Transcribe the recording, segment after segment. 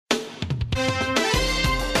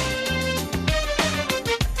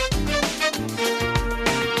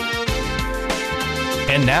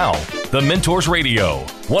And now, The Mentors Radio,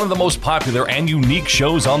 one of the most popular and unique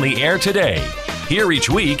shows on the air today. Here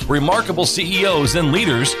each week, remarkable CEOs and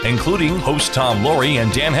leaders, including host Tom Laurie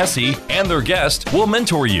and Dan Hesse, and their guests will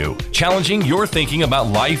mentor you, challenging your thinking about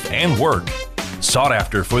life and work. Sought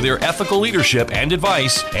after for their ethical leadership and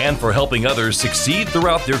advice, and for helping others succeed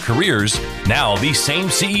throughout their careers, now these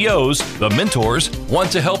same CEOs, the mentors,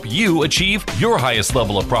 want to help you achieve your highest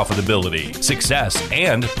level of profitability, success,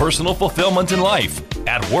 and personal fulfillment in life,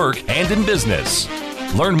 at work, and in business.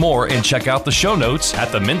 Learn more and check out the show notes at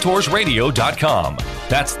thementorsradio.com.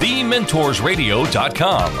 That's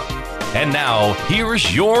thementorsradio.com. And now,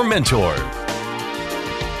 here's your mentor.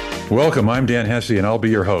 Welcome, I'm Dan Hesse, and I'll be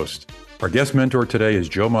your host. Our guest mentor today is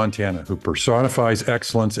Joe Montana, who personifies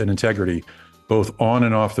excellence and integrity both on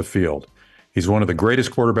and off the field. He's one of the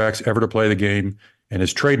greatest quarterbacks ever to play the game, and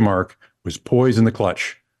his trademark was poise in the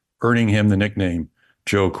clutch, earning him the nickname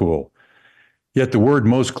Joe Cool. Yet the word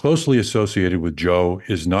most closely associated with Joe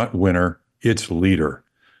is not winner, it's leader.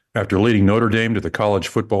 After leading Notre Dame to the College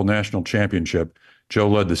Football National Championship, Joe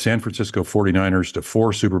led the San Francisco 49ers to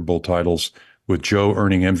 4 Super Bowl titles, with Joe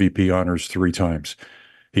earning MVP honors 3 times.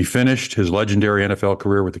 He finished his legendary NFL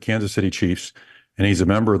career with the Kansas City Chiefs, and he's a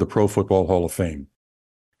member of the Pro Football Hall of Fame.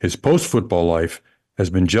 His post-football life has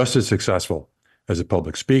been just as successful as a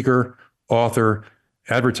public speaker, author,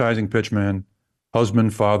 advertising pitchman,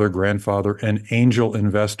 husband, father, grandfather, and angel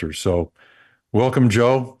investor. So welcome,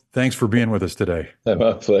 Joe. Thanks for being with us today.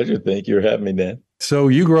 My pleasure. Thank you for having me, Dan. So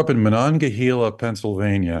you grew up in Monongahela,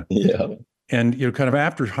 Pennsylvania. Yeah. And, kind of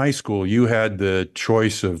after high school, you had the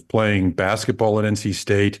choice of playing basketball at NC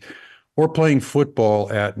State or playing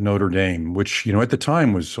football at Notre Dame, which, at the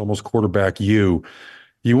time was almost quarterback you.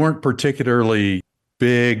 You weren't particularly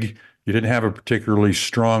big. You didn't have a particularly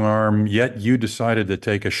strong arm, yet you decided to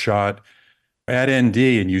take a shot at ND,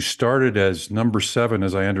 and you started as number 7,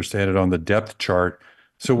 as I understand it, on the depth chart.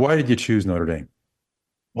 So why did you choose Notre Dame?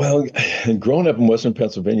 Well, growing up in Western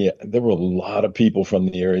Pennsylvania, there were a lot of people from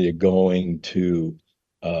the area going to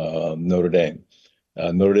Notre Dame.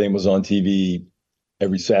 Notre Dame was on TV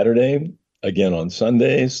every Saturday, again on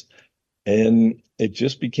Sundays, and it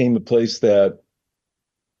just became a place that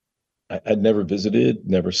I'd never visited,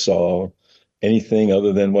 never saw anything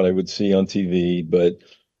other than what I would see on TV, but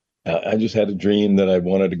I just had a dream that I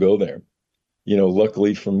wanted to go there.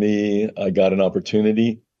 Luckily for me, I got an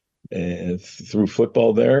opportunity through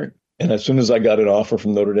football there. And as soon as I got an offer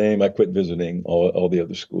from Notre Dame, I quit visiting all the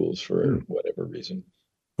other schools for whatever reason.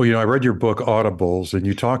 Well, I read your book, Audibles, and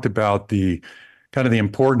you talked about the kind of the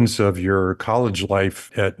importance of your college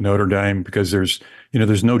life at Notre Dame, because there's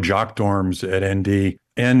no jock dorms at ND,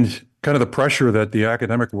 and kind of the pressure that the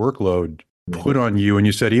academic workload put on you. And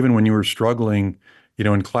you said even when you were struggling,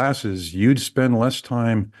 in classes, you'd spend less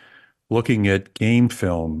time looking at game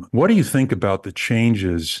film. What do you think about the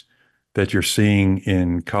changes that you're seeing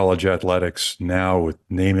in college athletics now with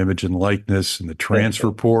name, image, and likeness and the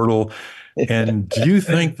transfer portal? And do you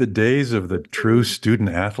think the days of the true student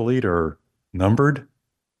athlete are numbered?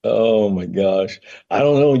 Oh my gosh. I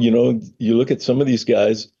don't know. You look at some of these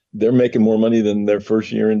guys, they're making more money than their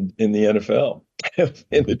first year in the NFL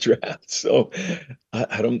in the draft. So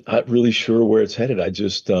I'm not really sure where it's headed. I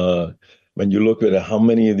just, when you look at how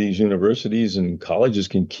many of these universities and colleges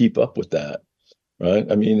can keep up with that,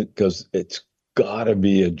 right? I mean, because it's got to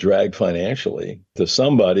be a drag financially to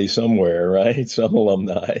somebody somewhere, right? Some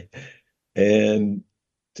alumni, and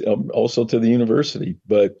also to the university.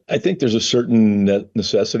 But I think there's a certain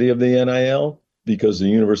necessity of the NIL, because the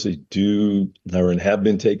universities do or have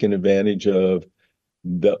been taking advantage of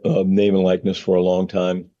the name and likeness for a long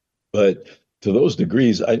time. But to those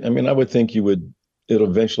degrees, I mean, I would think it'll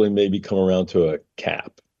eventually maybe come around to a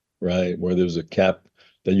cap, right? Where there's a cap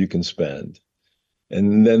that you can spend.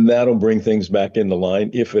 And then that'll bring things back into line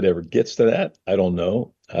if it ever gets to that. I don't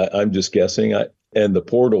know. I'm just guessing. And the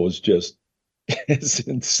portal is just, it's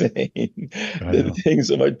insane. The things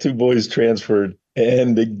that my 2 boys transferred,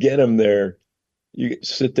 and to get them there, you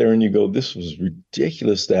sit there and you go, this was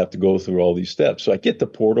ridiculous to have to go through all these steps. So I get the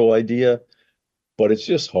portal idea, but it's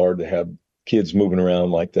just hard to have kids moving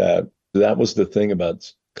around like that. That was the thing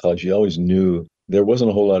about college. You always knew there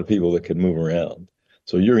wasn't a whole lot of people that could move around.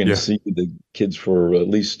 So you're going to see the kids for at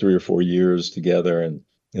least 3 or 4 years together, and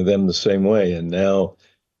them the same way. And now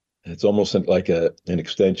it's almost like an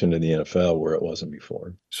extension of the NFL where it wasn't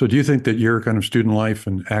before. So do you think that your kind of student life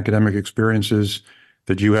and academic experiences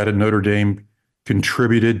that you had at Notre Dame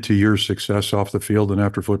contributed to your success off the field and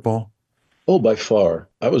after football? Oh, by far.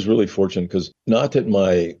 I was really fortunate, because not that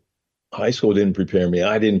my high school didn't prepare me,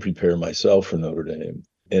 I didn't prepare myself for Notre Dame.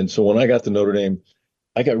 And so when I got to Notre Dame,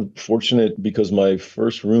 I got fortunate because my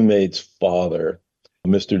first roommate's father,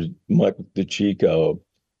 Mr. Mike DeChico,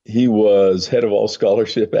 he was head of all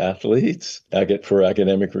scholarship athletes for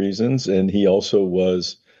academic reasons, and he also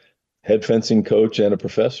was head fencing coach and a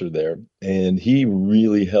professor there. And he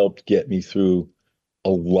really helped get me through a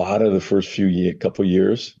lot of the first couple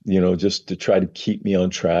years, just to try to keep me on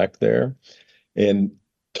track there. And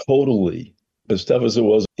totally, as tough as it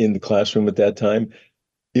was in the classroom at that time,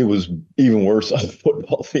 it was even worse on the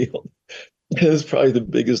football field. It was probably the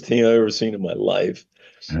biggest team I've ever seen in my life.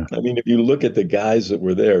 Yeah. I mean, if you look at the guys that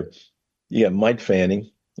were there, you got Mike Fanning,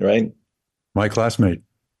 right? My classmate.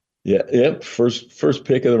 Yeah. First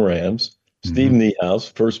pick of the Rams. Steve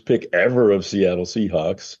Niehaus, first pick ever of Seattle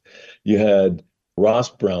Seahawks. You had Ross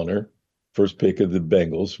Browner, first pick of the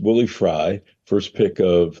Bengals. Willie Fry, first pick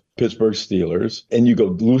of Pittsburgh Steelers. And you go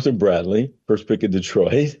Luther Bradley, first pick of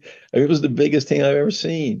Detroit. I mean, it was the biggest thing I've ever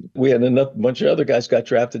seen. We had a bunch of other guys got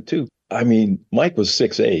drafted too. I mean, Mike was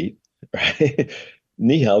 6'8", right?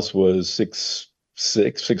 Niehaus was 6'6",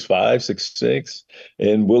 6'5", 6'6",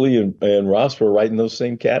 and Willie and Ross were right in those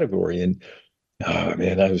same category. And oh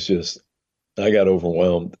man, I got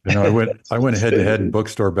overwhelmed. I went head to head in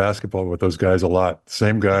bookstore basketball with those guys a lot.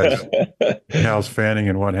 Same guys, House Fanning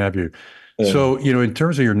and what have you. So, in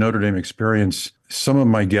terms of your Notre Dame experience, some of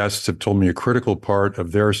my guests have told me a critical part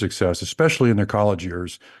of their success, especially in their college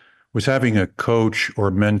years, was having a coach or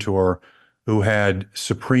mentor who had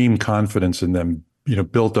supreme confidence in them,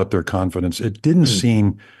 built up their confidence. It didn't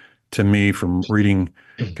seem to me from reading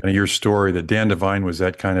kind of your story that Dan Devine was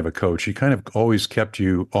that kind of a coach. He kind of always kept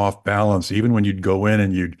you off balance. Even when you'd go in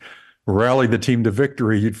and you'd rally the team to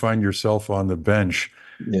victory, you'd find yourself on the bench.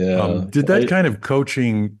 Yeah. Did that kind of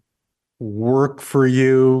coaching work for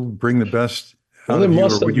you, bring the best out of you,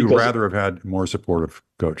 or would you rather have had a more supportive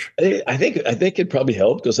coach? I think it probably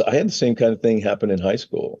helped because I had the same kind of thing happen in high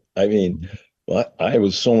school. I mean, I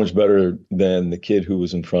was so much better than the kid who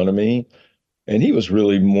was in front of me. And he was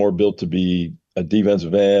really more built to be a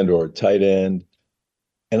defensive end or a tight end.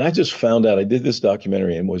 And I just found out, I did this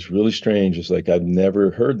documentary and it was really strange. It's like, I've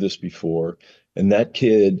never heard this before. And that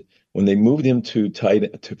kid, when they moved him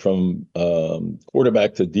from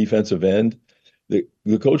quarterback to defensive end,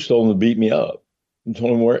 the coach told him to beat me up. And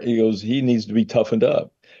told him he needs to be toughened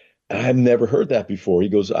up. And I've never heard that before. He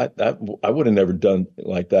goes, I would have never done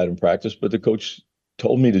like that in practice, but the coach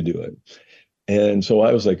told me to do it. And so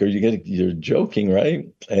I was like, you're joking, right?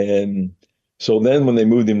 And so then when they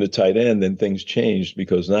moved him to tight end, then things changed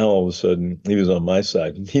because now all of a sudden he was on my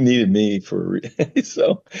side. He needed me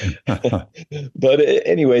so. But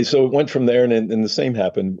anyway, so it went from there, and the same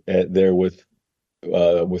happened there with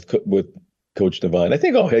Coach Devine. I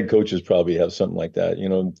think all head coaches probably have something like that.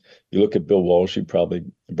 You look at Bill Walsh; he probably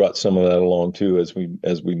brought some of that along too as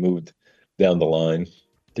we moved down the line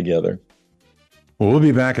together. Well, we'll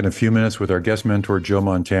be back in a few minutes with our guest mentor, Joe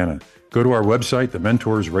Montana. Go to our website,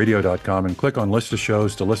 thementorsradio.com, and click on List of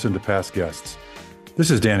Shows to listen to past guests.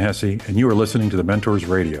 This is Dan Hesse, and you are listening to The Mentors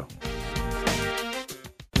Radio.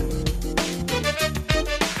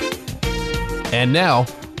 And now,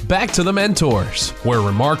 back to The Mentors, where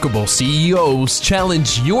remarkable CEOs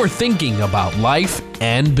challenge your thinking about life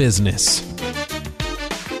and business.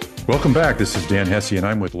 Welcome back. This is Dan Hesse, and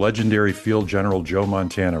I'm with legendary field general Joe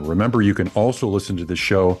Montana. Remember, you can also listen to the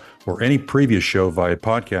show or any previous show via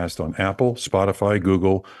podcast on Apple, Spotify,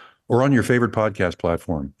 Google, or on your favorite podcast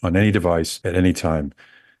platform on any device at any time.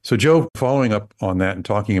 So, Joe, following up on that and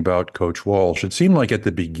talking about Coach Walsh, it seemed like at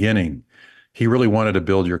the beginning, he really wanted to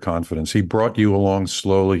build your confidence. He brought you along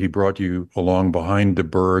slowly. He brought you along behind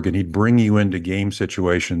DeBerg, and he'd bring you into game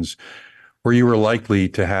situations where you were likely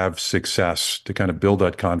to have success to kind of build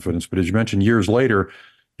that confidence. But as you mentioned, years later,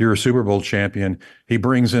 you're a Super Bowl champion. He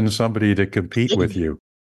brings in somebody to compete with you.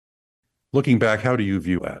 Looking back, how do you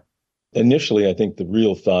view that? Initially, I think the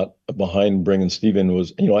real thought behind bringing Steve in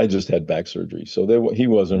was, I just had back surgery. So he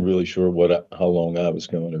wasn't really sure how long I was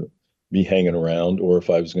going to be hanging around or if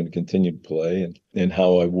I was going to continue to play and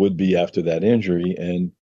how I would be after that injury.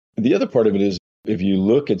 And the other part of it is, if you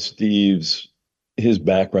look at his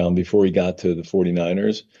background before he got to the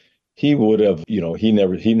 49ers, he would have, he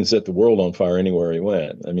didn't set the world on fire anywhere he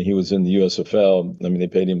went. I mean, he was in the USFL. I mean, they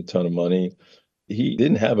paid him a ton of money. He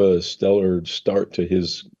didn't have a stellar start to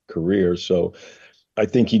his career. So I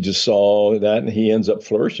think he just saw that and he ends up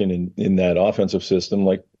flourishing in that offensive system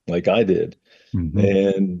like I did. Mm-hmm.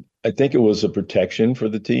 And I think it was a protection for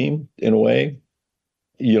the team in a way.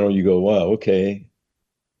 You go, wow, okay,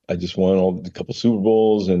 I just won a couple Super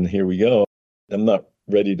Bowls and here we go. I'm not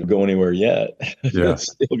ready to go anywhere yet. Yeah.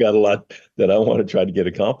 Still got a lot that I want to try to get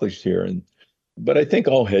accomplished here. And But I think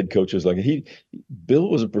all head coaches Bill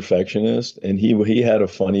was a perfectionist, and he had a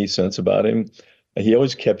funny sense about him. He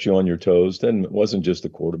always kept you on your toes. Then it wasn't just the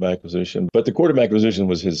quarterback position, but the quarterback position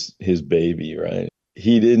was his baby, right?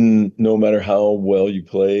 He didn't, no matter how well you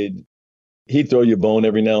played, he'd throw you a bone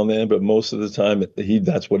every now and then, but most of the time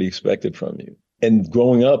that's what he expected from you. And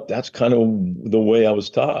growing up, that's kind of the way I was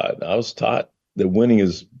taught. I was taught that winning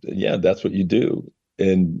is, yeah, that's what you do.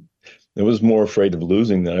 And I was more afraid of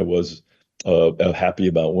losing than I was happy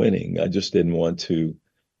about winning. I just didn't want to.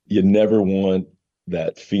 You never want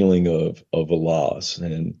that feeling of a loss,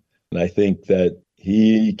 and I think that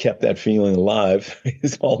he kept that feeling alive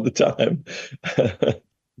all the time.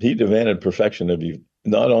 He demanded perfection of you,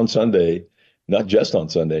 not on Sunday, not just on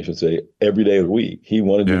Sunday, I should say, every day of the week. He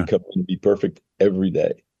wanted you to come in and be perfect every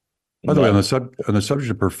day. By the way, on the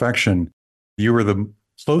subject of perfection, you were the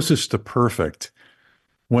closest to perfect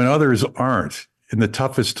when others aren't. In the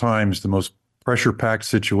toughest times, the most pressure-packed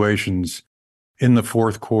situations in the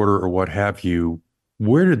fourth quarter or what have you,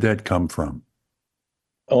 where did that come from?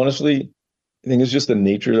 Honestly, I think it's just the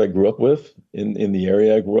nature I grew up with in the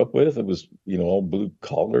area I grew up with. It was, all blue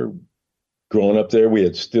collar. Growing up there, we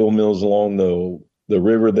had steel mills along the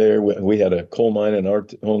river there. We had a coal mine in our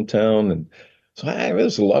hometown. And so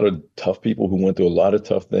there's a lot of tough people who went through a lot of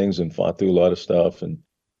tough things and fought through a lot of stuff. And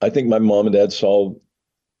I think my mom and dad saw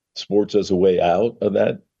sports as a way out of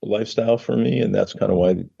that lifestyle for me, and that's kind of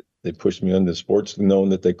why they pushed me into sports, knowing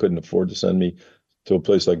that they couldn't afford to send me to a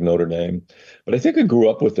place like Notre Dame. But I think I grew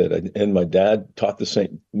up with it, and my dad taught the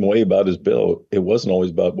same way about his Bill. It wasn't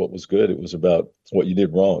always about what was good; it was about what you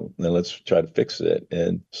did wrong, and then let's try to fix it.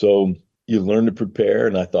 And so you learn to prepare,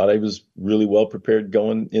 and I thought I was really well prepared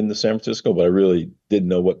going into San Francisco, but I really didn't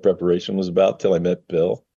know what preparation was about till I met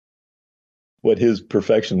Bill. What his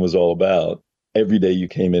perfection was all about. Every day you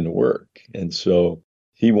came into work. And so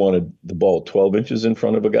he wanted the ball 12 inches in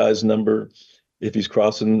front of a guy's number if he's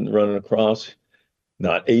running across,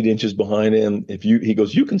 not 8 inches behind him. He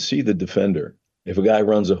goes, you can see the defender if a guy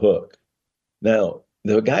runs a hook. Now,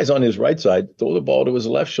 the guy's on his right side, throw the ball to his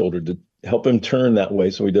left shoulder to help him turn that way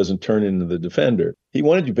so he doesn't turn into the defender. He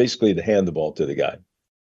wanted you basically to hand the ball to the guy.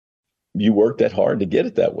 You worked that hard to get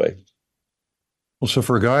it that way. Well, so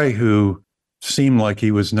for a guy who seemed like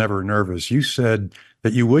he was never nervous, you said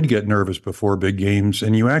that you would get nervous before big games,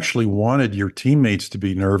 and you actually wanted your teammates to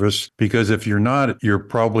be nervous because if you're not, you're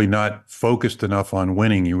probably not focused enough on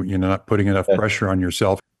winning. You're not putting enough pressure on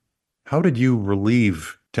yourself. How did you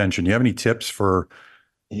relieve tension? Do you have any tips for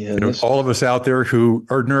all of us out there who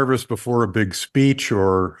are nervous before a big speech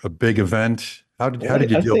or a big event? How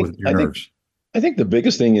did you deal with your nerves? I think the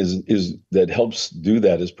biggest thing is that helps do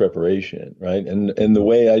that is preparation, right? And the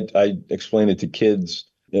way I explain it to kids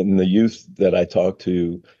and the youth that I talk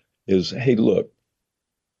to is, hey, look,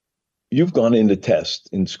 you've gone into test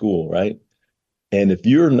in school, right? And if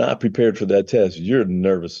you're not prepared for that test, you're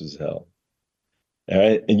nervous as hell. All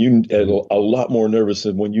right. And you're a lot more nervous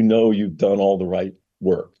than when you know you've done all the right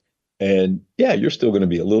work. And yeah, you're still going to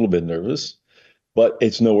be a little bit nervous, but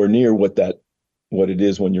it's nowhere near what it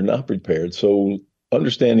is when you're not prepared. So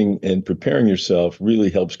understanding and preparing yourself really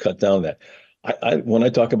helps cut down that. When I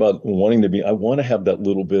talk about wanting to be, I want to have that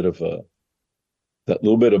little bit of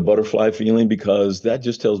butterfly feeling, because that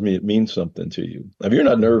just tells me it means something to you. If you're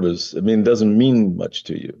not nervous, it doesn't mean much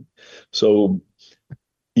to you. So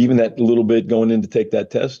even that little bit going in to take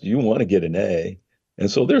that test, you want to get an A.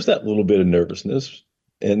 And so there's that little bit of nervousness,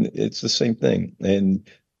 and it's the same thing. And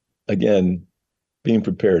again, being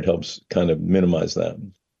prepared helps kind of minimize that.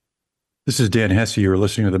 This is Dan Hesse. You're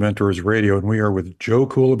listening to the Mentors Radio, and we are with Joe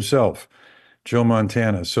Cool himself, Joe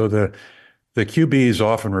Montana. So the QB is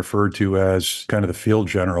often referred to as kind of the field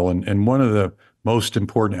general, and one of the most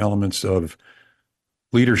important elements of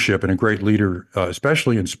leadership and a great leader,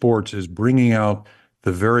 especially in sports, is bringing out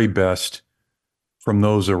the very best from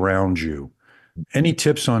those around you. Any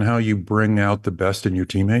tips on how you bring out the best in your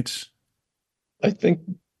teammates? I think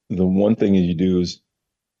the one thing you do is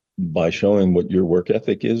by showing what your work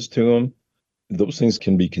ethic is to them. Those things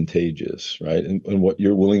can be contagious, right? And what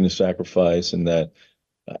you're willing to sacrifice, and that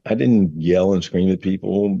I didn't yell and scream at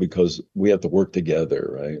people because we have to work together,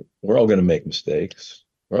 right? We're all going to make mistakes.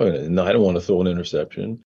 I don't want to throw an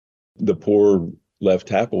interception. The poor left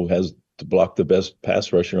tackle has to block the best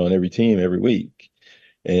pass rusher on every team every week.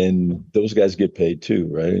 And those guys get paid too,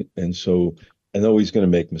 right? And so I know he's going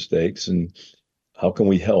to make mistakes, and how can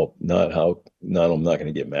we help? I'm not going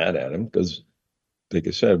to get mad at him, because like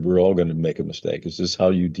I said, we're all going to make a mistake. It's just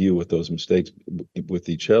how you deal with those mistakes with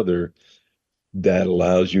each other that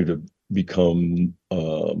allows you to become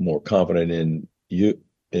more confident in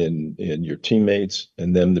in your teammates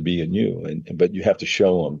and them to be in you. But you have to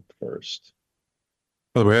show them first.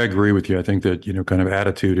 By the way, I agree with you. I think that, kind of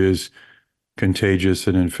attitude is contagious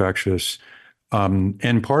and infectious.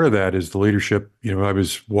 And part of that is the leadership. I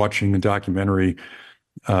was watching a documentary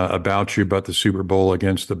about you, about the Super Bowl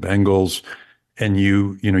against the Bengals, and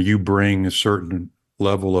you bring a certain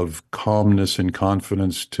level of calmness and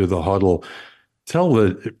confidence to the huddle.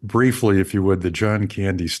 Tell briefly, if you would, the John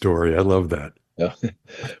Candy story. I love that. Yeah.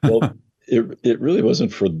 Well, it really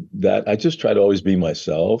wasn't for that. I just try to always be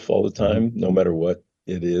myself all the time, no matter what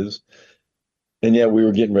it is. And yeah, we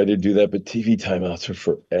were getting ready to do that, but TV timeouts are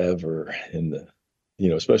forever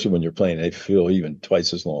especially when you're playing, they feel even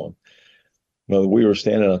twice as long. Well, we were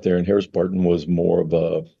standing out there, and Harris Barton was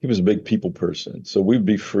he was a big people person. So we'd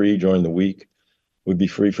be free during the week. We'd be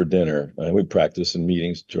free for dinner. And we'd practice in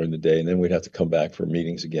meetings during the day, and then we'd have to come back for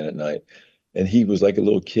meetings again at night. And he was like a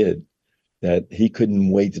little kid that he couldn't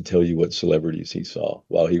wait to tell you what celebrities he saw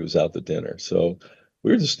while he was out to dinner. So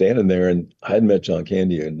we were just standing there, and I had met John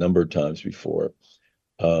Candy a number of times before.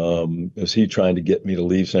 Was he trying to get me to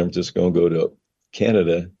leave San Francisco and go to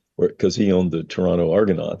Canada, because he owned the Toronto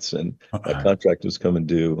Argonauts, and that contract was coming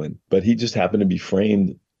due. But he just happened to be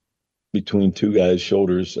framed between two guys'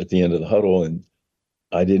 shoulders at the end of the huddle, and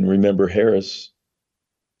I didn't remember Harris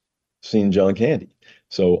seeing John Candy.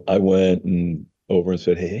 So I went over and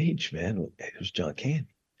said, "Hey, H, man, there's John Candy."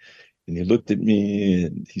 And he looked at me,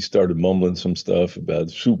 and he started mumbling some stuff about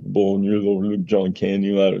the Super Bowl, and you're over John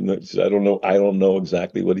Candy. I don't know. I don't know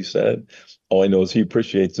exactly what he said. All I know is he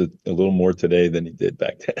appreciates it a little more today than he did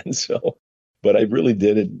back then. So, but I really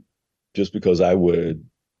did it just because I don't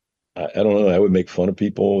know, I would make fun of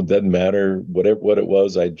people. It doesn't matter what it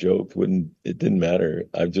was. I joked. It didn't matter.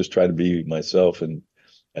 I just tried to be myself and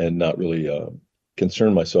not really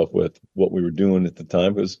concern myself with what we were doing at the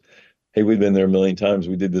time, because hey, we've been there a million times.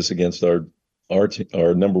 We did this against our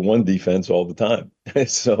number one defense all the time.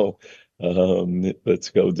 So let's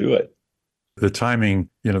go do it. The timing,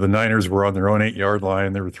 the Niners were on their own 8-yard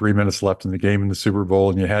line. There were 3 minutes left in the game in the Super Bowl,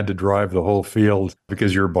 and you had to drive the whole field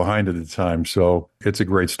because you were behind at the time. So it's a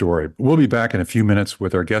great story. We'll be back in a few minutes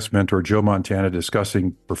with our guest mentor, Joe Montana,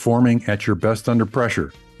 discussing performing at your best under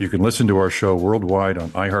pressure. You can listen to our show worldwide on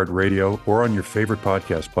iHeartRadio or on your favorite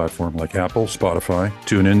podcast platform like Apple, Spotify,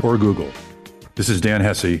 TuneIn, or Google. This is Dan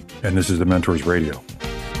Hesse, and this is The Mentors Radio.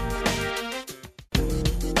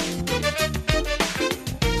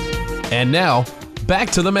 And now,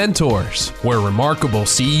 back to The Mentors, where remarkable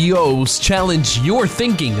CEOs challenge your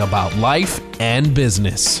thinking about life and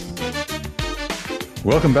business.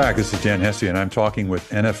 Welcome back. This is Dan Hesse, and I'm talking with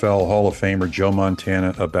NFL Hall of Famer Joe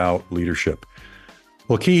Montana about leadership.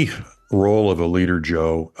 Well, key role of a leader,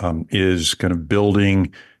 Joe, is kind of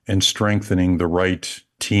building and strengthening the right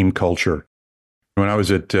team culture. When I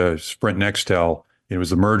was at Sprint Nextel, it was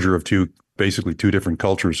the merger of basically two different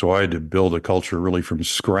cultures. So I had to build a culture really from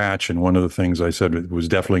scratch. And one of the things I said was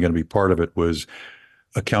definitely going to be part of it was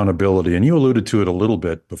accountability. And you alluded to it a little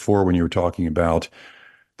bit before when you were talking about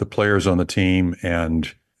the players on the team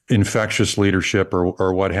and infectious leadership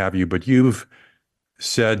or what have you. But you've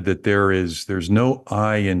said that there's no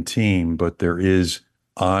I in team, but there is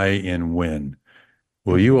I in win.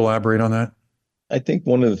 Will you elaborate on that? I think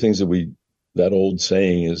one of the things that old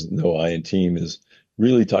saying is no I in team is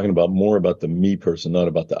really talking about more about the me person, not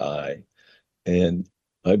about the I. And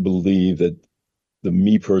I believe that the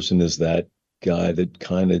me person is that guy that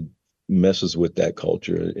kind of messes with that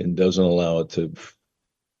culture and doesn't allow it to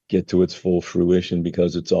get to its full fruition,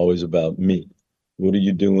 because it's always about me. What are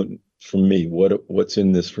you doing for me? What's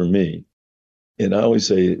in this for me? And I always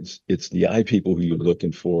say it's the I people who you're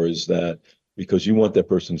looking for, is that because you want that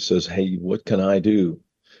person who says, hey, what can I do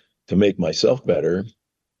to make myself better?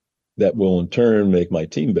 That will in turn make my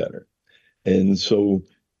team better. And so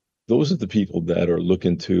those are the people that are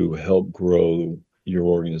looking to help grow your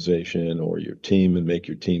organization or your team and make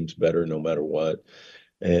your teams better no matter what.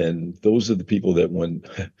 And those are the people that when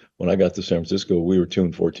I got to San Francisco, we were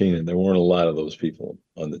 2-14, and there weren't a lot of those people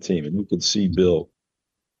on the team. And you could see Bill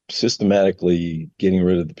systematically getting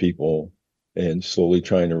rid of the people and slowly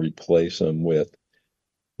trying to replace them with,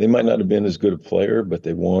 they might not have been as good a player, but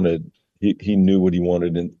he knew what he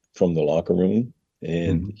wanted from the locker room,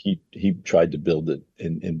 and he tried to build it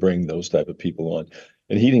and bring those type of people on.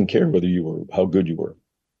 And he didn't care how good you were.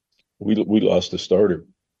 We lost a starter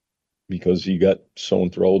because he got so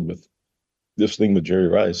enthralled with this thing with Jerry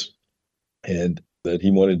Rice, and that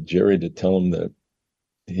he wanted Jerry to tell him that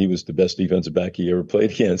he was the best defensive back he ever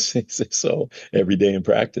played against. So every day in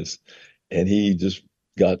practice, and he just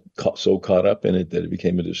got so caught up in it that it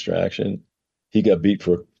became a distraction. He got beat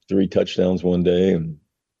for 3 touchdowns one day, and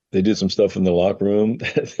they did some stuff in the locker room.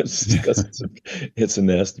 It's a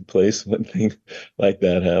nasty place when things like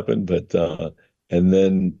that happen. But and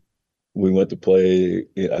then we went to play.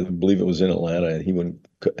 I believe it was in Atlanta, and he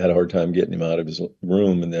had a hard time getting him out of his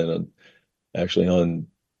room. And then actually on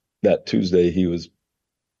that Tuesday, he was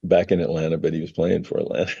back in Atlanta, but he was playing for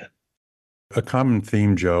Atlanta. A common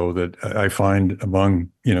theme, Joe, that I find among,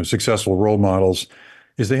 successful role models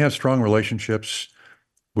is they have strong relationships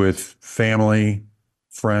with family,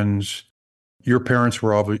 friends. Your parents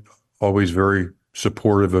were always very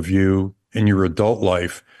supportive of you in your adult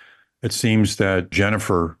life. It seems that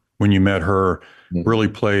Jennifer, when you met her, really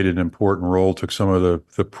played an important role, took some of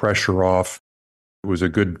the pressure off. It was a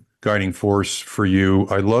good guiding force for you.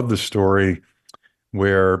 I love the story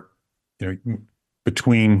where,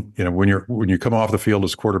 between, when you come off the field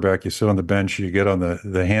as quarterback, you sit on the bench, you get on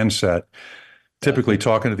the handset, typically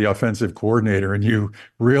talking to the offensive coordinator, and you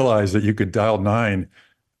realize that you could dial 9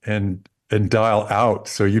 and dial out.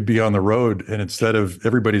 So you'd be on the road, and instead of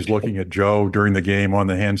everybody's looking at Joe during the game on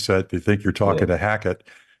the handset, they think you're talking to Hackett,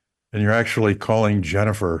 and you're actually calling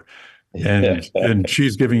Jennifer, and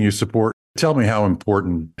she's giving you support. Tell me how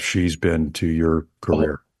important she's been to your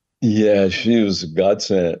career. Yeah, she was a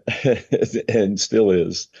godsend and still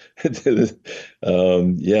is.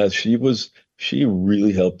 Yeah, she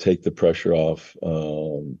really helped take the pressure off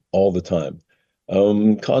all the time.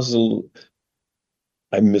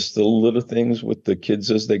 I missed the little things with the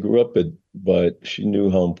kids as they grew up, but she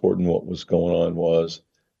knew how important what was going on was.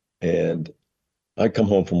 And I'd come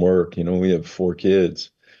home from work, we have 4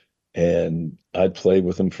 kids, and I'd play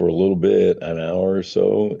with them for a little bit, an hour or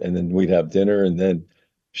so, and then we'd have dinner, and then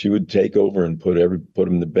she would take over and put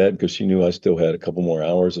them to bed because she knew I still had a couple more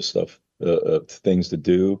hours of stuff, things to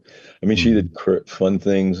do. I mean, she did fun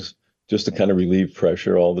things just to kind of relieve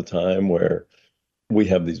pressure all the time, where we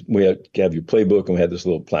had to have your playbook, and we had this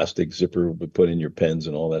little plastic zipper we put in your pens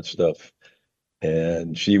and all that stuff.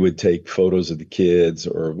 And she would take photos of the kids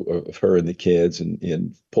or of her and the kids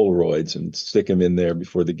in Polaroids and stick them in there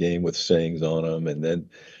before the game with sayings on them. And then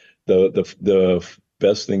the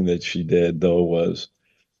best thing that she did, though, was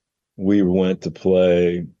we went to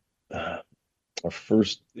play our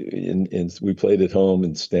first we played at home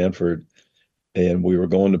in Stanford, and we were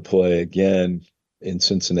going to play again in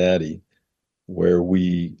Cincinnati, where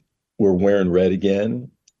we were wearing red again.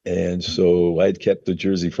 And so I'd kept the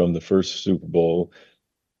jersey from the first Super Bowl,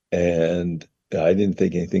 and I didn't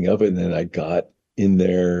think anything of it. And then I got in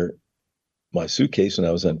there, my suitcase, and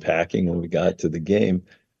I was unpacking when we got to the game,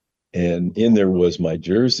 and in there was my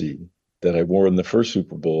jersey that I wore in the first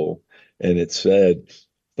Super Bowl. And it said,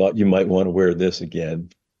 "Thought you might want to wear this again."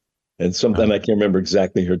 And sometimes I can't remember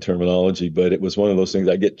exactly her terminology, but it was one of those things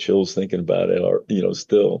I get chills thinking about it, or,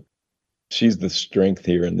 still. She's the strength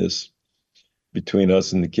here in this, between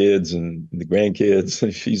us and the kids and the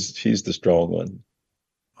grandkids. She's the strong one.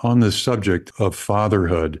 On the subject of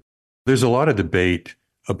fatherhood, there's a lot of debate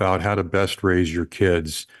about how to best raise your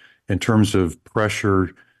kids in terms of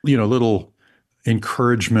pressure, little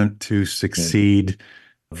encouragement to succeed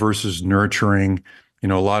versus nurturing. A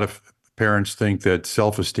lot of parents think that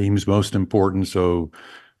self-esteem is most important, so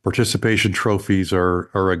participation trophies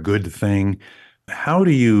are a good thing. How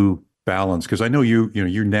do you balance? Because I know you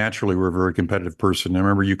naturally were a very competitive person. I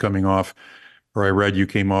remember you coming off, or I read you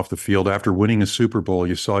came off the field after winning a Super Bowl.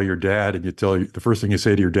 You saw your dad, and the first thing you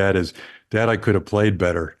say to your dad is, "Dad, I could have played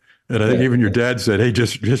better." And I think even your dad said, "Hey,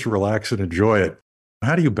 just relax and enjoy it."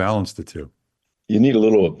 How do you balance the two? You need a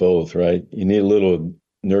little of both, right? You need a little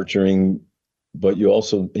nurturing, but you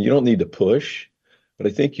don't need to push, but I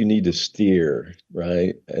think you need to steer,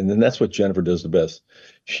 right? And then that's what Jennifer does the best.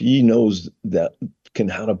 She knows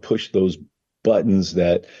how to push those buttons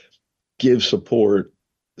that give support,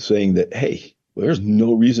 saying that, hey, there's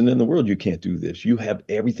no reason in the world you can't do this. You have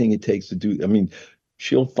everything it takes to do. I mean,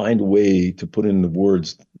 she'll find a way to put in the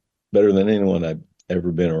words better than anyone I've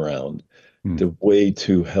ever been around, the way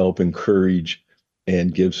to help encourage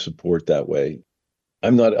and give support that way.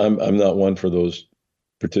 I'm not one for those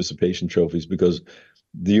participation trophies, because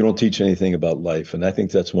you don't teach anything about life. And I think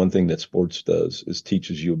that's one thing that sports does, is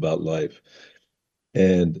teaches you about life.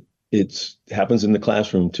 And it happens in the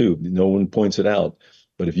classroom too. No one points it out.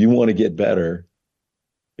 But if you want to get better,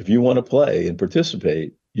 if you want to play and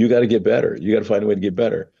participate, you got to get better. You got to find a way to get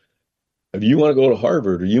better. If you want to go to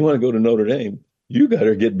Harvard or you want to go to Notre Dame, you got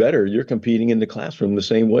to get better. You're competing in the classroom the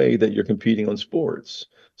same way that you're competing on sports.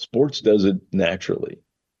 Sports does it naturally,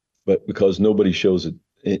 but because nobody shows it,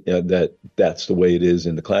 that's the way it is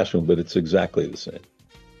in the classroom, but it's exactly the same.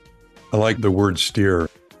 I like the word steer.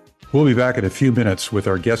 We'll be back in a few minutes with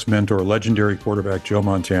our guest mentor, legendary quarterback Joe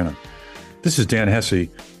Montana. This is Dan Hesse,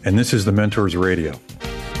 and this is the Mentors Radio.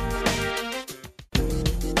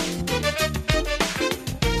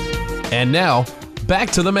 And now, back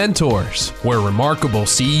to the Mentors, where remarkable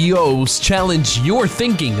CEOs challenge your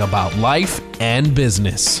thinking about life and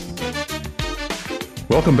business.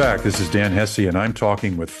 Welcome back. This is Dan Hesse, and I'm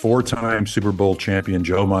talking with four-time Super Bowl champion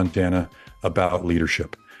Joe Montana about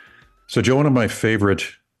leadership. So, Joe, one of my favorite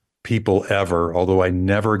people ever, although I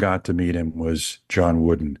never got to meet him, was John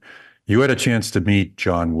Wooden. You had a chance to meet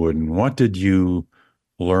John Wooden. What did you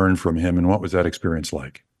learn from him, and what was that experience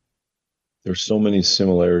like? There's so many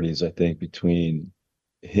similarities, I think, between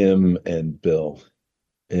him and Bill,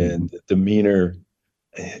 and the demeanor,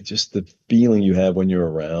 just the feeling you have when you're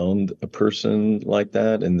around a person like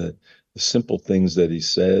that, and the simple things that he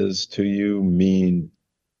says to you mean,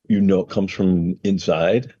 it comes from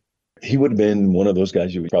inside. He would have been one of those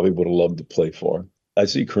guys you probably would have loved to play for. I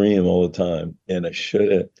see Kareem all the time, and I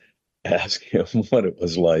should have asked him what it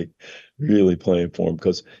was like really playing for him,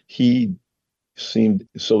 because he seemed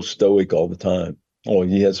so stoic all the time. Oh,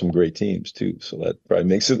 he had some great teams too, so that probably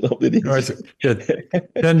makes it a little bit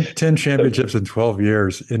easier. 10 championships in 12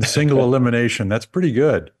 years in single elimination. That's pretty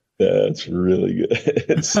good. That's really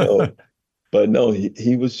good. So, but no,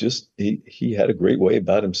 he was just, he had a great way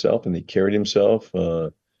about himself, and he carried himself,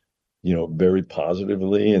 very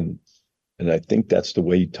positively. And I think that's the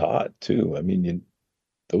way he taught too. I mean,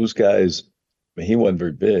 those guys, he wasn't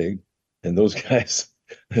very big, and those guys,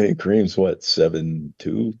 I think Kareem's 7'2",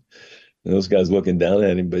 and those guys looking down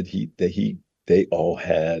at him, but they all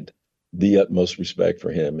had the utmost respect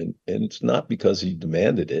for him, and it's not because he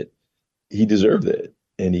demanded it; he deserved it,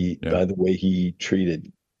 and by the way he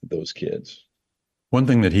treated those kids. One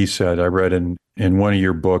thing that he said, I read in one of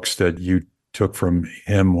your books that you took from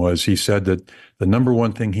him, was he said that the number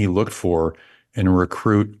one thing he looked for in a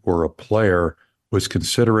recruit or a player was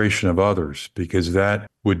consideration of others, because that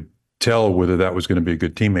would tell whether that was going to be a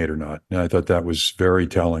good teammate or not. And I thought that was very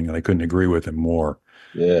telling, and I couldn't agree with him more.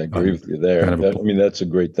 Yeah, I agree with you there. That's a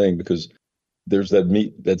great thing, because there's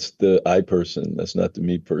that's the I person. That's not the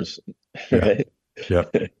me person. Right? Yeah.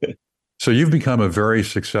 So you've become a very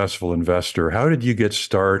successful investor. How did you get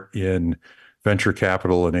started in venture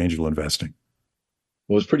capital and angel investing?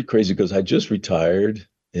 Well, it was pretty crazy, because I just retired,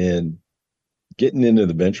 and getting into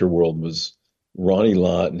the venture world was Ronnie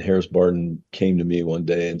Lott and Harris Barton came to me one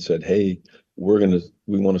day and said, "Hey, we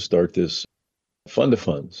want to start this fund of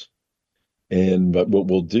funds. But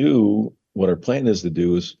what our plan is to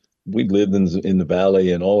do is, we lived in the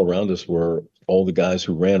Valley, and all around us were all the guys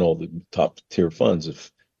who ran all the top tier funds.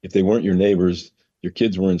 If they weren't your neighbors, your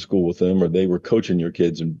kids were in school with them, or they were coaching your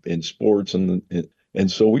kids in sports. And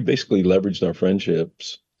so we basically leveraged our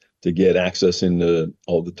friendships to get access into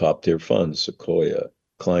all the top tier funds, Sequoia,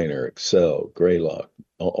 Kleiner, Excel, Greylock,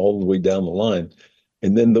 all the way down the line.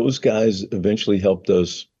 And then those guys eventually helped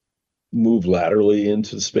us move laterally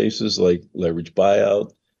into spaces like leverage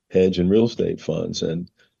buyout, hedge, and real estate funds. And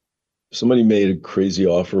somebody made a crazy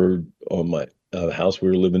offer on my house we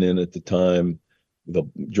were living in at the time,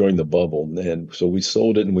 during the bubble. And so we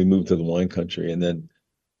sold it, and we moved to the wine country. And then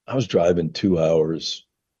I was driving 2 hours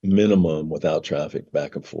minimum without traffic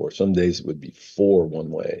back and forth. Some days it would be 4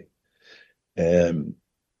 one way. And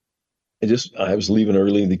I was leaving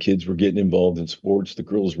early. The kids were getting involved in sports. The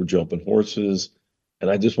girls were jumping horses,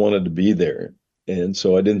 and I just wanted to be there. And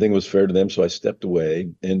so I didn't think it was fair to them. So I stepped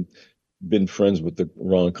away, and been friends with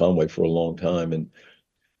Ron Conway for a long time. And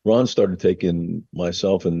Ron started taking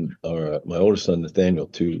myself and my older son, Nathaniel,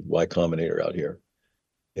 to Y Combinator out here.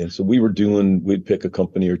 And so we'd pick a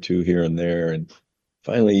company or two here and there. And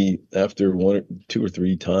finally, after 2 or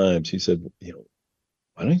 3 times, he said,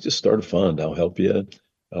 why don't you just start a fund? I'll help you.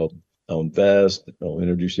 I'll invest. I'll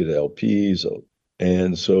introduce you to LPs.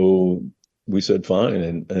 And so we said,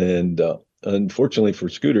 fine. And unfortunately for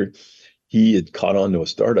Scooter, he had caught on to a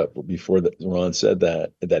startup before Ron said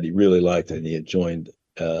that he really liked it, and he had joined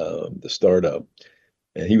the startup.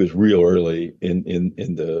 And he was real early in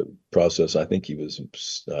the process. I think he was,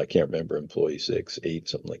 I can't remember, employee 6, 8,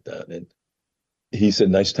 something like that. And he said,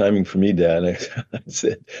 "Nice timing for me, Dad." And I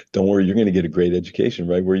said, "Don't worry, you're going to get a great education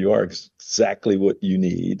right where you are. Exactly what you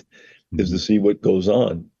need is to see what goes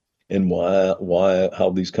on and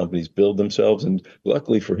how these companies build themselves." And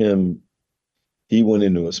luckily for him, he went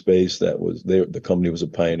into a space that the company was a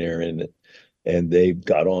pioneer in it, and they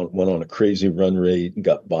went on a crazy run rate and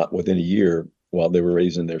got bought within a year while they were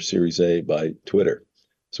raising their Series A by Twitter.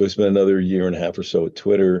 So he spent another 1.5 years or so at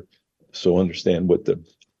Twitter, so understand what the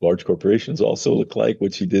large corporations also look like,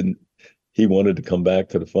 which he didn't. He wanted to come back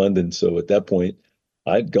to the fund. And so at that point,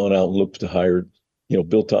 I'd gone out and looked to hire,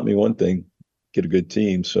 Bill taught me one thing, get a good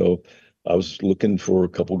team. So I was looking for a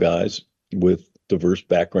couple guys with diverse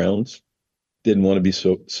backgrounds, didn't want to be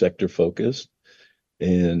so sector focused,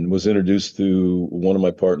 and was introduced to one of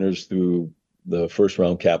my partners through the first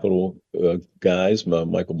round capital guys,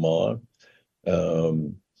 Michael Ma.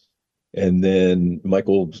 And then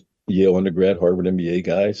Michael, Yale undergrad, Harvard MBA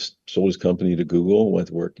guy, sold his company to Google, went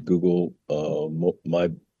to work at Google,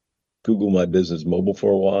 my business mobile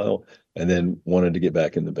for a while, and then wanted to get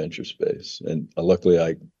back in the venture space. And luckily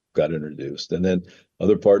I got introduced. And then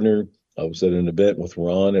other partner, I was at an event with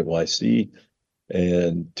Ron at YC,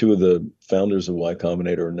 and two of the founders of Y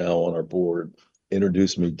Combinator are now on our board,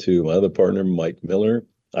 introduced me to my other partner, Mike Miller.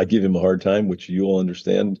 I give him a hard time, which you'll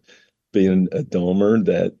understand being a domer,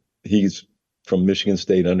 that he's from Michigan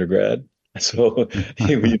State undergrad. So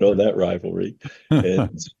you know that rivalry.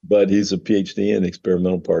 But he's a PhD in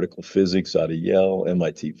experimental particle physics out of Yale,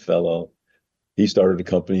 MIT fellow. He started a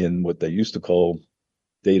company in what they used to call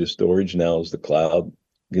data storage, now is the cloud.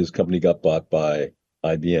 His company got bought by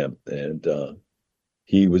IBM, and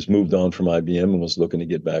he was moved on from IBM and was looking to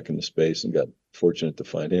get back into space, and got fortunate to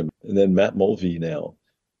find him. And then Matt Mulvey now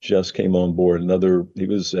just came on board. He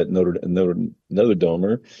was at another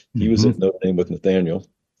domer. He was at Notre Dame with Nathaniel.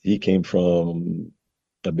 He came from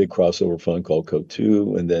a big crossover fund called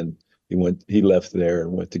Co2, and then he left there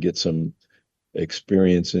and went to get some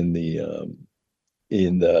experience in the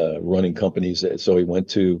running companies. So he went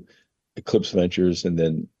to Eclipse Ventures and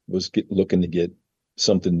then was looking to get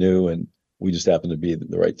something new, and we just happened to be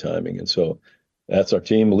the right timing. And so that's our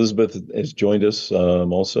team. Elizabeth has joined us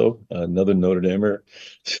also, another Notre Damer.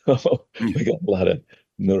 So we got a lot of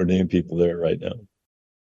Notre Dame people there right now.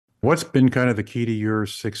 What's been kind of the key to your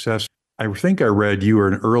success? I think I read you were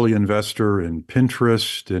an early investor in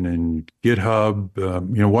Pinterest and in GitHub.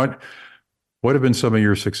 What have been some of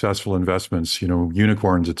your successful investments,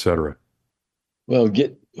 unicorns, et cetera? Well,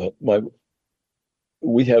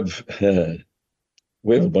 we have a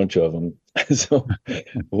bunch of them. So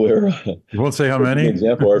we're you won't say how many. For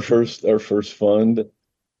example, our first fund,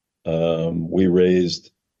 we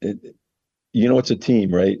raised. It's a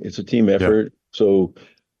team, right? It's a team effort. Yeah. So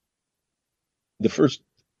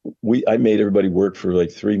I made everybody work for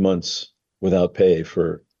like 3 months without pay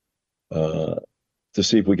to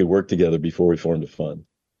see if we could work together before we formed a fund.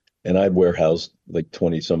 And I warehoused like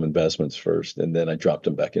 20 some investments first, and then I dropped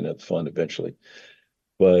them back into the fund eventually.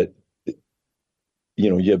 But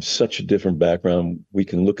you have such a different background. We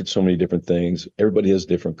can look at so many different things. Everybody has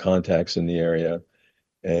different contacts in the area.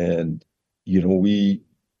 And, we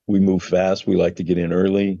move fast. We like to get in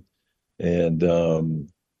early. And,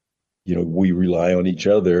 we rely on each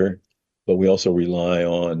other, but we also rely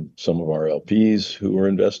on some of our LPs who are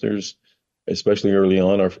investors, especially early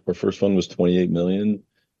on. Our first fund was 28 million.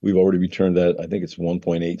 We've already returned that. I think it's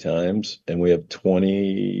 1.8 times. And we have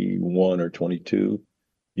 21 or 22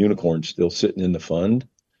 unicorns still sitting in the fund.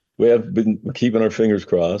 We have been keeping our fingers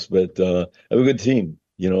crossed, but I have a good team.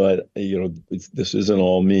 This isn't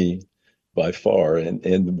all me by far.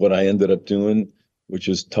 And what I ended up doing, which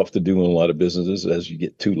is tough to do in a lot of businesses as you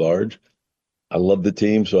get too large, I love the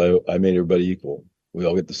team, so I made everybody equal. We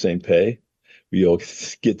all get the same pay. We all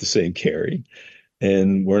get the same carry,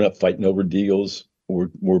 and we're not fighting over deals.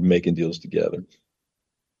 We're making deals together.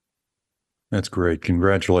 That's great.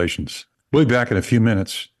 Congratulations. We'll be back in a few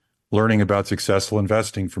minutes learning about successful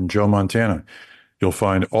investing from Joe Montana. You'll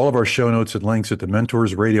find all of our show notes and links at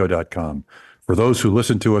thementorsradio.com. For those who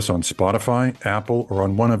listen to us on Spotify, Apple, or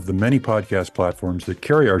on one of the many podcast platforms that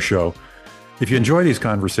carry our show, if you enjoy these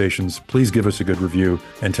conversations, please give us a good review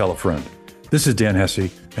and tell a friend. This is Dan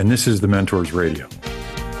Hesse, and this is The Mentors Radio.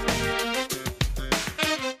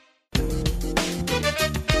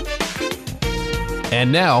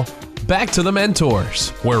 And now, back to The Mentors,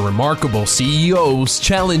 where remarkable CEOs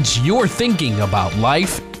challenge your thinking about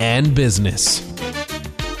life and business.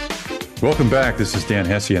 Welcome back. This is Dan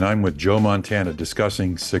Hesse, and I'm with Joe Montana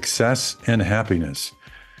discussing success and happiness.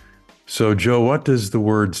 So, Joe, what does the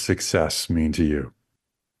word success mean to you?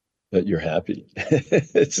 That you're happy. I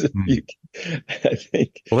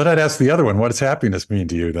think. Well, then I'd ask the other one. What does happiness mean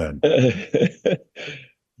to you then? I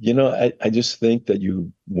just think that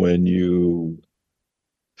when you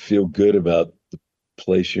feel good about the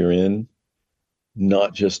place you're in,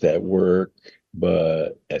 not just at work,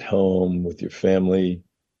 but at home with your family,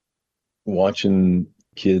 watching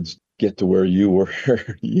kids get to where you were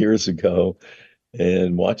years ago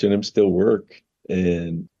and watching them still work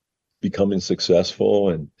and becoming successful.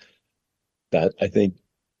 And that, I think,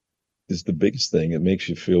 is the biggest thing. It makes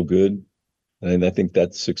you feel good. And I think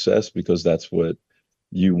that's success, because that's what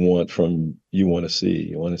you want to see.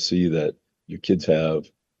 You want to see that your kids have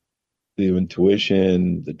the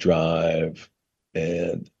intuition, the drive,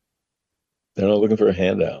 and they're not looking for a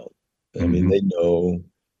handout. I mean, they know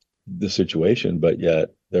the situation, but yet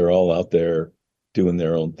they're all out there doing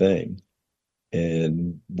their own thing.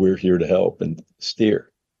 And we're here to help and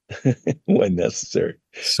steer when necessary.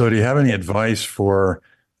 So do you have any advice for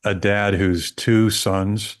a dad whose two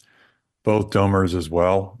sons, both Domers as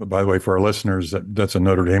well? By the way, for our listeners, that's a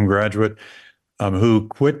Notre Dame graduate, who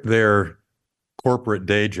quit their corporate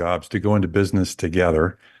day jobs to go into business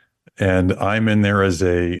together. And I'm in there as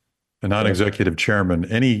a non-executive chairman.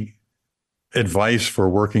 Any advice for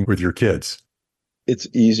working with your kids? It's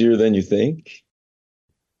easier than you think.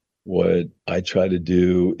 What I try to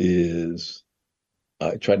do is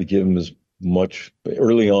I try to give them as much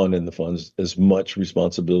early on in the funds, as much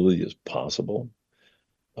responsibility as possible.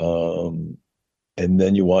 And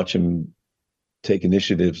then you watch him take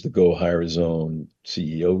initiatives to go hire his own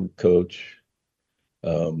CEO coach.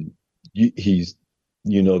 He's,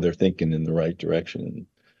 they're thinking in the right direction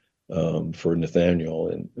for Nathaniel,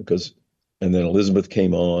 and then Elizabeth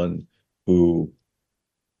came on, who,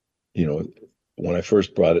 when I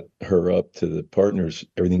first brought her up to the partners,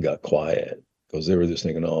 everything got quiet because they were just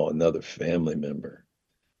thinking, oh, another family member.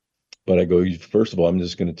 But I go, first of all, I'm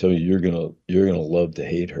just going to tell you, you're gonna love to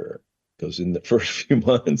hate her, because in the first few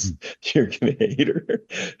months you're going to hate her,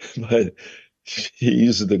 but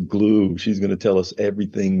she's the glue. She's going to tell us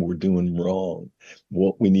everything we're doing wrong,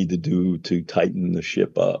 what we need to do to tighten the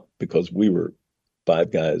ship up, because we were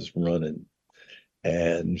 5 guys running.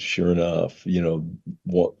 And sure enough,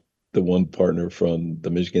 what the one partner from the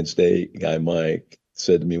Michigan State guy, Mike,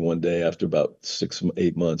 said to me one day after about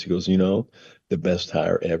 6-8 months, he goes, the best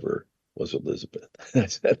hire ever was Elizabeth. I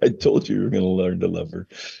said, I told you were going to learn to love her.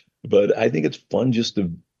 But I think it's fun just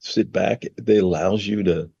to sit back. It allows you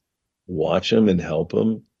to watch them and help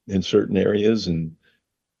them in certain areas,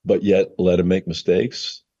 but yet let them make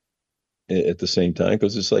mistakes at the same time,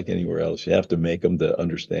 because it's like anywhere else. You have to make them to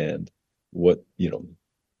understand what,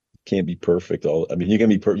 can't be perfect. You can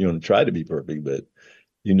be try to be perfect, but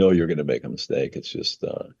you're going to make a mistake. It's just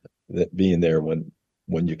that being there when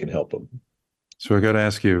you can help them. So I got to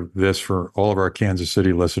ask you this for all of our Kansas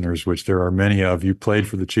City listeners, which there are many of. You played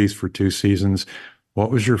for the Chiefs for 2 seasons. What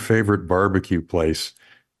was your favorite barbecue place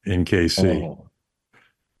in KC? Oh,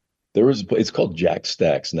 it's called Jack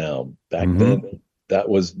Stacks now. Back then, that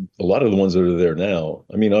was a lot of the ones that are there now.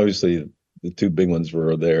 I mean, obviously the 2 big ones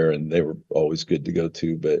were there and they were always good to go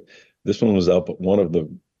to, but this one was out, but one of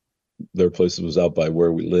their places was out by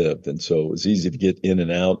where we lived. And so it was easy to get in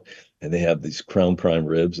and out. And they have these Crown Prime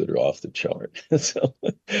ribs that are off the chart. So,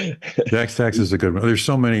 Jack Stacks is a good one. There's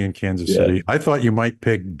so many in Kansas City. I thought you might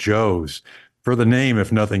pick Joe's for the name,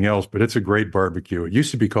 if nothing else, but it's a great barbecue. It used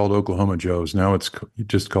to be called Oklahoma Joe's. Now it's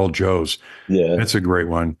just called Joe's. Yeah. It's a great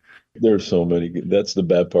one. There's so many. That's the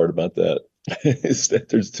bad part about that, is that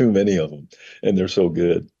there's too many of them and they're so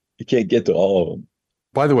good. You can't get to all of them.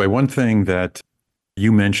 By the way, one thing that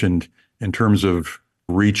you mentioned in terms of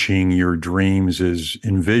reaching your dreams is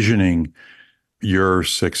envisioning your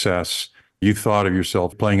success. You thought of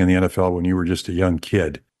yourself playing in the NFL when you were just a young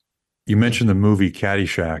kid. You mentioned the movie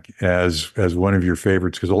Caddyshack as one of your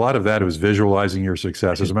favorites, because a lot of that was visualizing your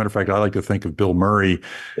success. As a matter of fact, I like to think of Bill Murray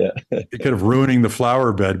kind of ruining the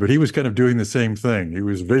flower bed, but he was kind of doing the same thing. He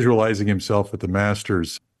was visualizing himself at the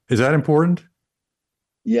Masters. Is that important?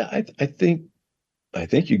 Yeah, I think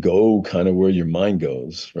you go kind of where your mind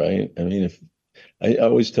goes, right? I mean, I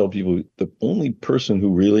always tell people, the only person who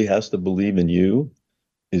really has to believe in you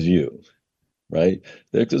is you, right?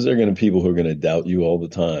 Because there are going to be people who are going to doubt you all the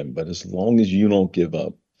time. But as long as you don't give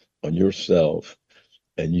up on yourself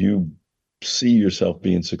and you see yourself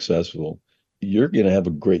being successful, you're going to have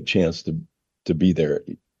a great chance to be there.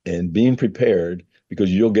 And being prepared,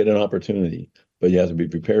 because you'll get an opportunity, but you have to be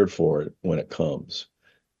prepared for it when it comes.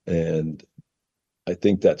 And I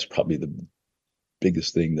think that's probably the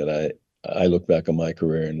biggest thing that I look back on my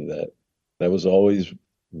career, and that I was always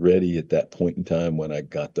ready at that point in time when I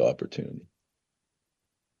got the opportunity.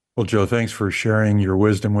 Well, Joe, thanks for sharing your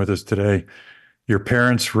wisdom with us today. Your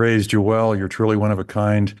parents raised you well. You're truly one of a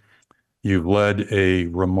kind. You've led a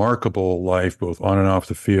remarkable life, both on and off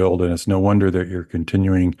the field, and it's no wonder that you're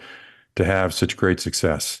continuing to have such great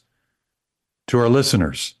success. To our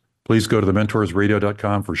listeners, please go to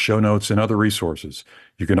thementorsradio.com for show notes and other resources.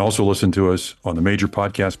 You can also listen to us on the major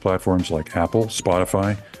podcast platforms like Apple,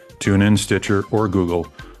 Spotify, TuneIn, Stitcher, or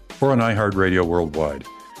Google, or on iHeartRadio worldwide.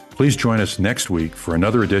 Please join us next week for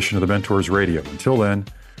another edition of The Mentors Radio. Until then,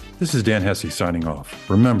 this is Dan Hesse signing off.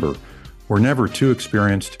 Remember, we're never too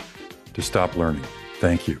experienced to stop learning.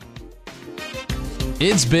 Thank you.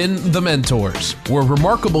 It's been The Mentors, where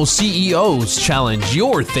remarkable CEOs challenge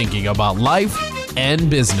your thinking about life and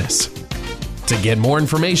business. To get more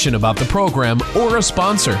information about the program or a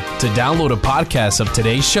sponsor, to download a podcast of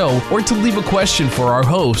today's show, or to leave a question for our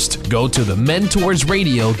host, go to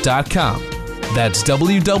thementorsradio.com. That's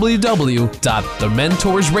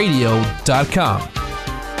www.thementorsradio.com.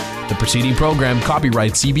 The preceding program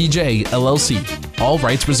copyright CBJ LLC. All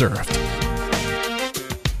rights reserved.